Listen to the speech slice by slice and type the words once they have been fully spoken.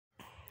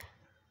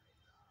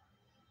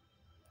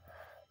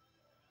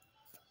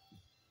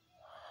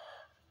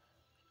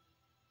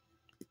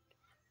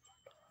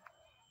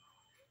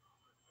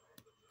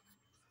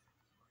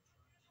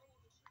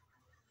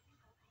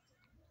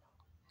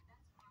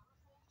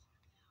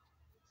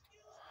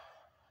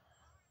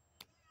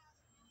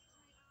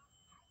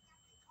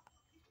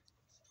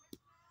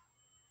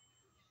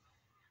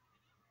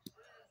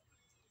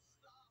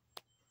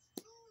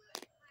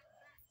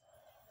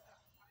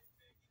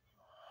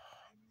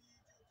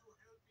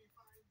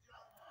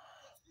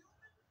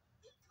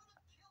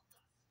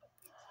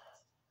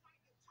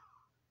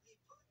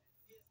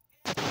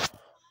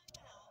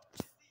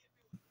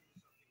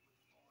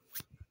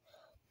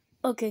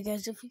Okay,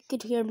 guys, if you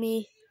could hear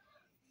me,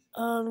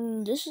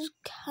 this is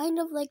kind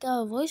of like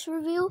a voice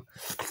review.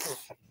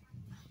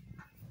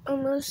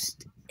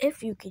 Almost,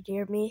 if you could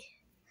hear me.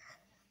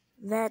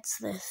 That's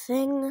the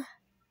thing.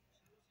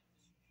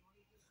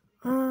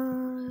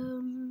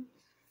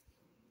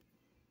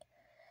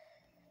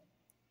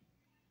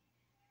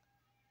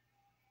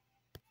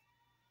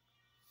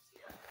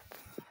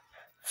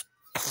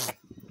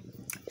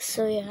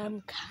 So yeah,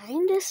 I'm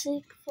kinda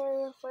sick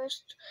for the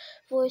first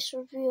voice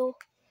review.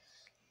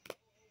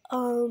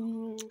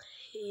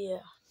 Yeah.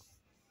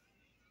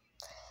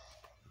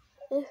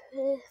 If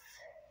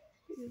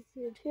you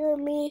could hear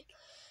me,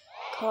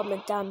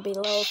 comment down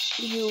below if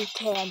you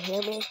can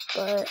hear me,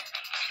 but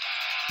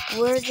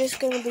we're just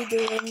gonna be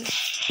doing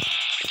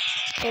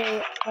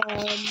a,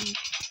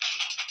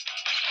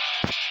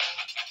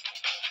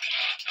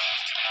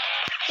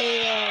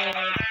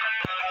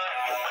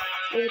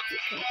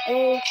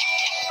 a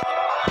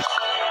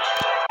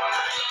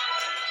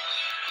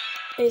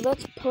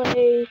let's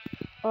play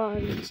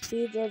on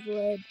Speed of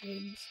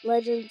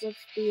Legends of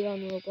Speed on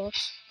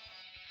Roblox.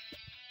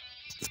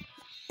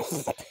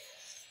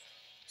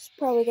 It's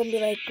probably gonna be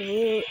like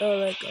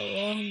a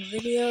long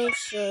video,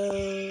 so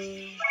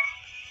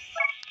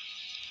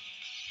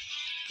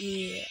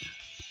yeah.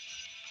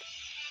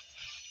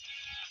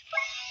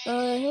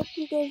 I hope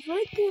you guys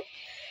like it,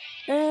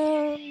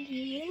 and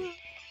yeah.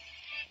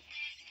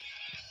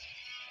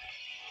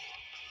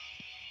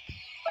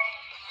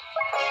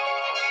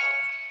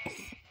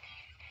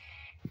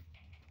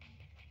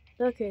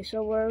 Okay,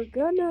 so we're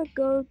gonna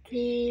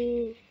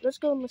let's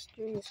go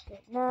Mysterious Gate.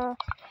 Nah,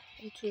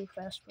 I'm too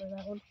fast for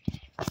that one.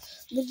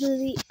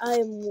 Literally, I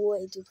am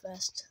way too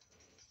fast.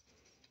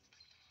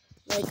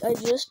 Like, I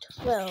just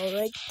fell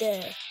right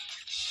there.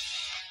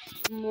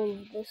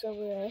 Move this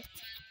over there.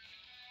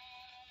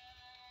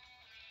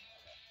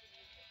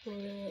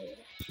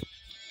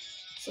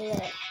 So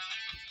that.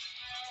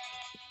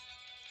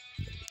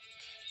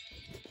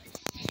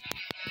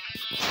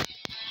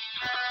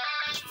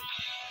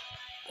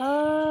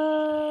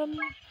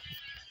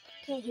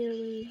 Can't hear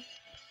me.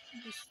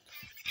 Just.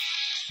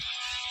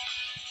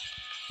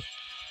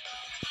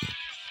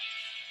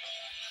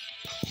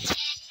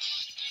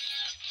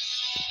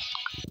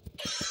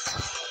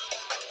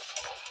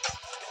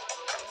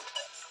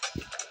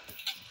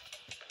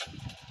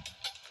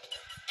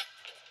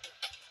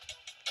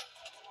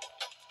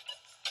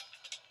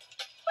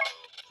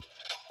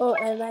 Oh,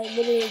 and I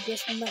literally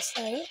just messed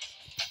that up.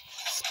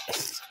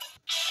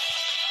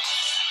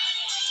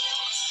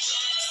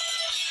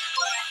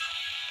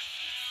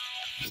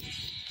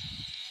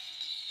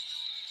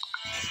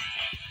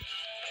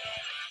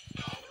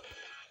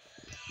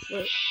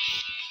 Wait.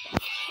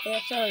 Yeah,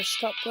 I thought I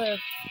stopped there.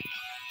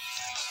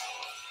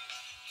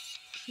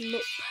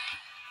 Nope.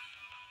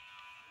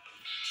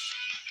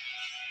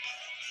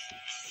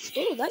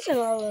 Oh, that's a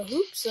lot of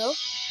hoops, though.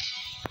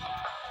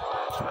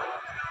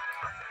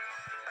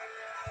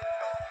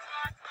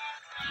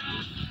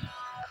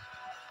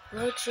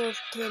 Looks like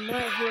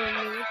cannot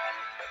hear me.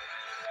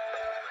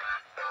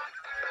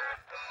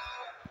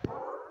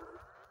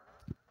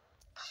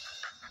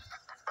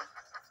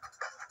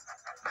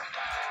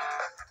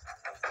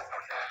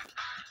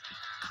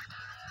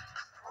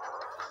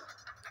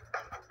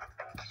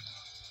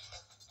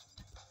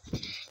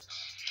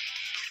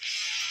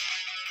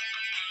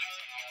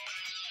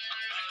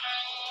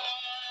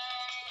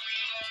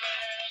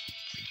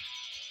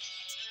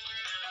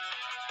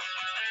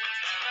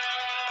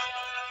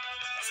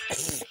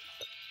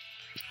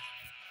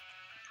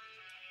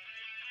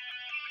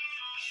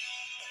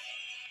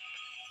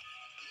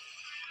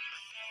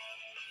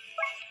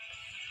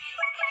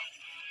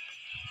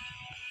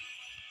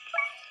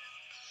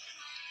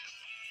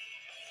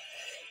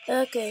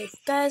 Okay, if you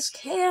guys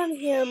can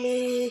hear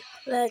me,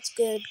 that's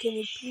good. Can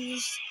you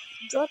please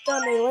drop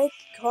down a like,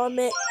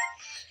 comment,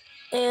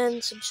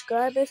 and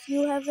subscribe if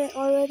you haven't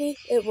already?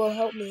 It will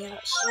help me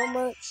out so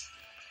much.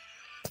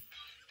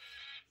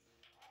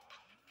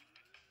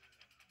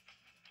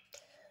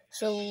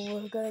 So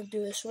we're gonna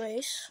do this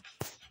race.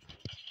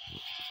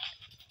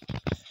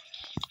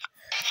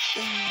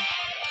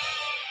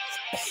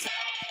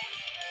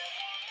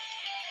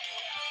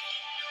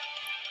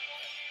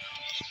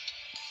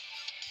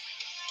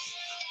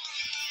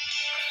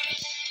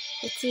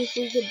 Let's see if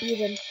we can beat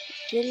him.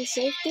 Getting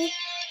safety?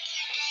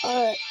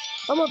 Alright,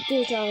 I'm up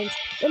 2 times.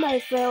 And I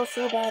fail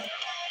so bad.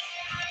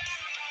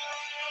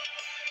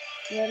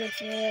 Ready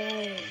for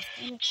it?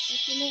 I'm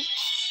expecting it.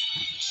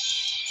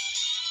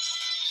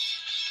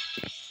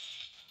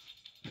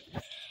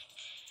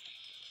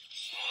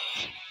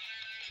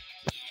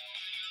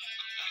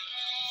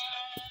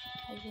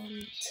 I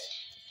went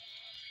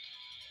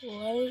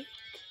right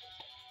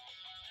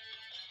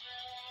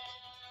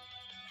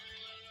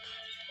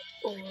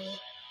or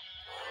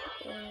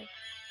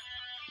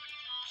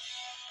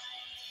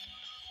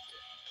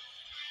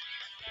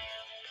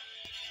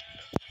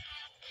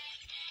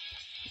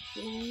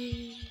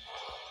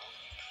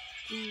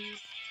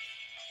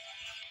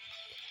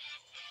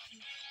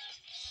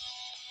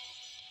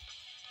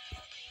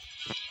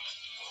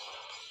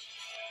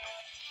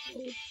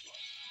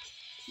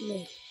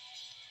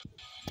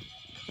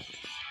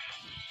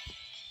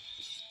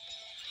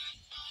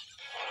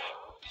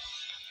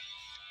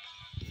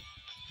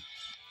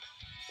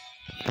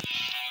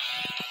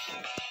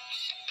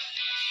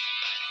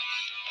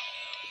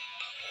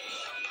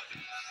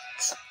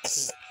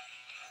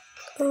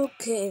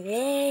Okay,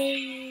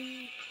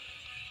 then.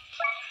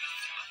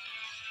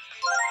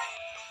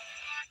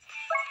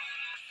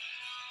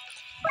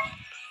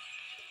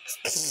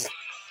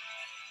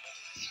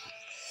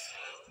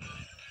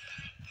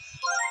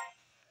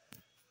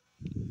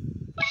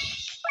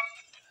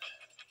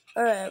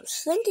 Alright, I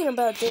was thinking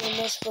about doing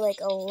this for like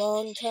a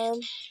long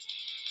time,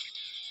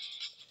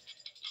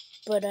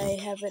 but I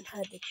haven't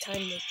had the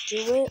time to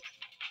do it.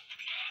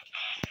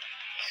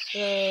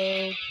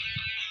 So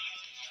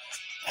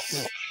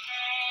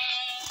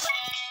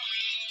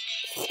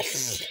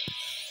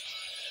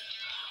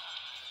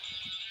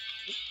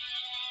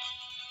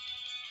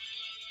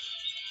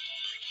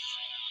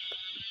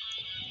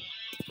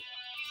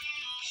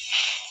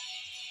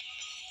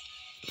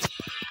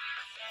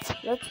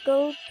let's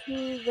go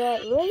to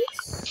that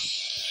race.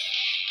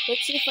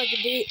 Let's see if I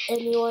can beat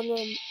anyone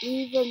in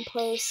even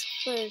place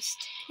first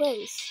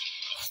place.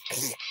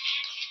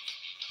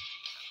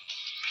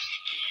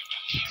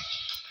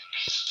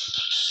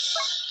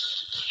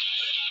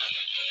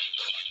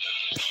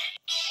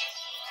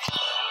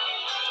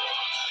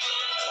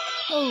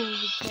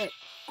 Holy crap.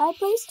 I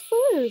placed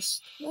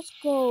first. Let's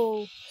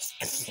go.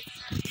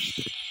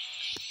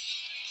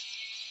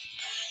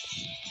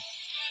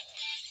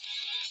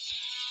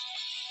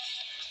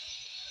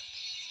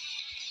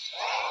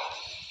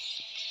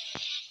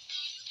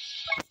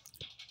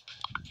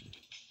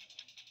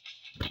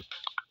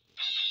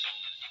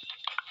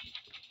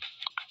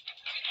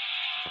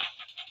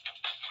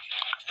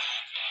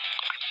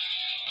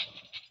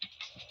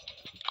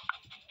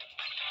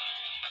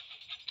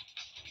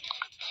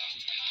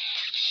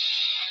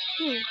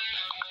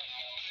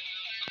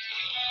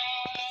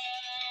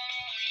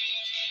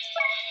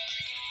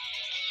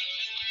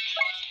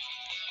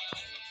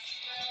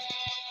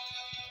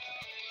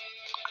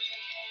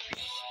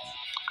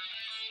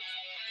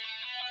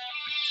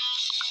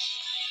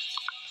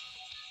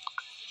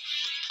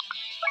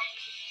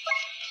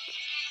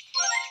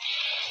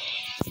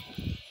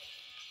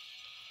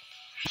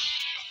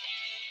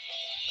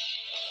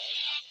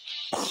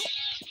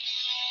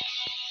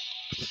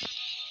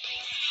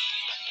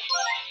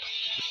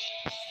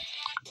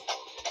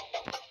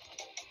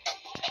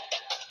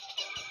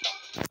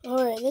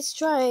 Alright, let's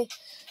try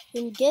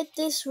and get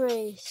this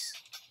race.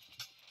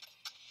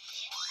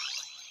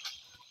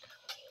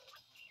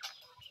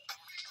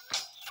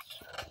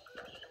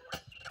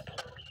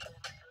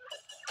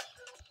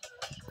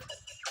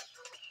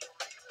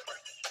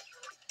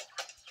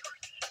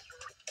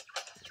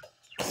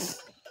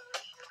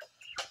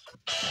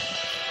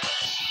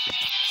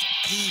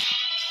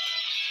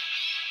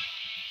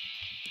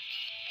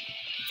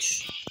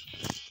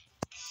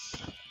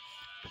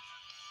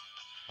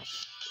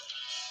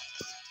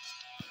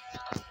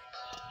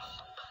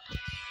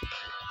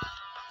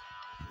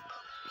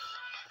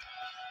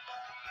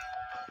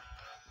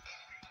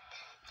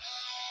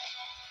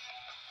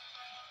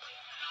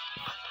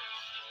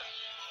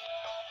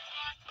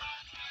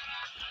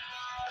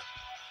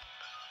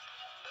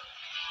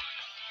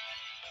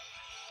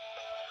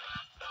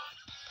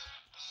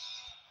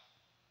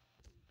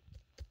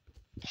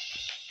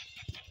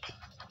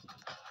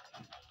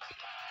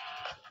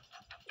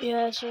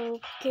 Yeah, so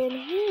can you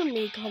hear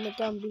me? Comment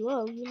down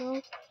below, you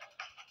know.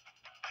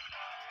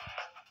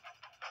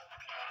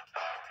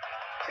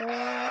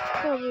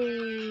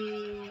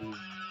 Probably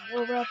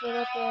we'll wrap it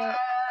up at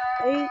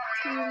 18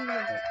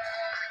 minutes.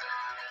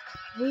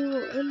 We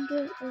will end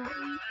it at 18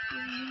 minutes.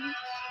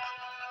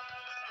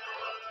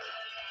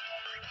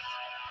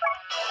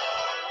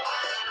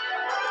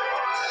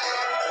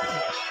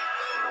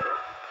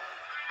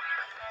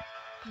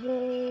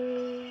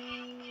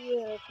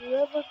 Yeah, if you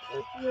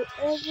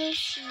ever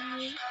see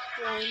me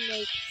playing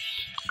like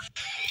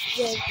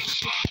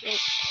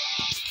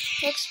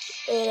text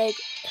like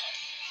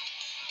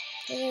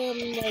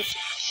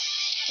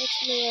text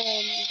me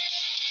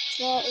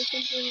chat or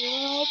something,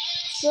 and I'll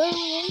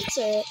certainly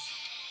answer it.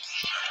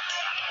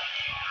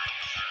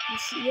 You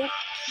see, yep,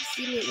 you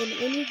see me in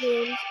any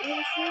games,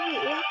 I'll certainly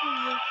answer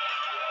you.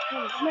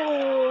 Oh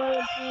no, I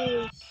am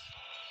place.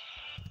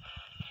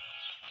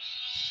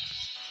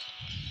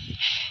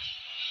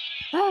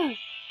 Ah!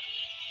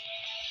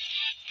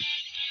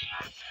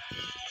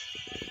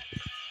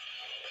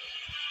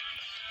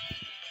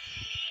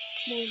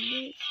 My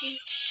mercy.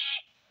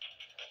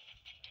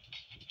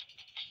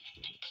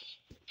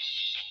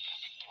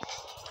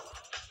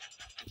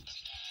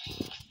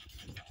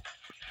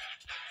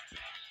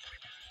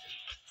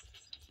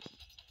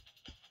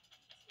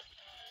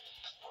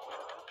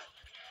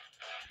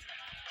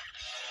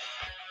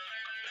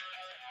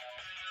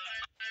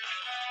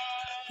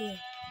 Yeah.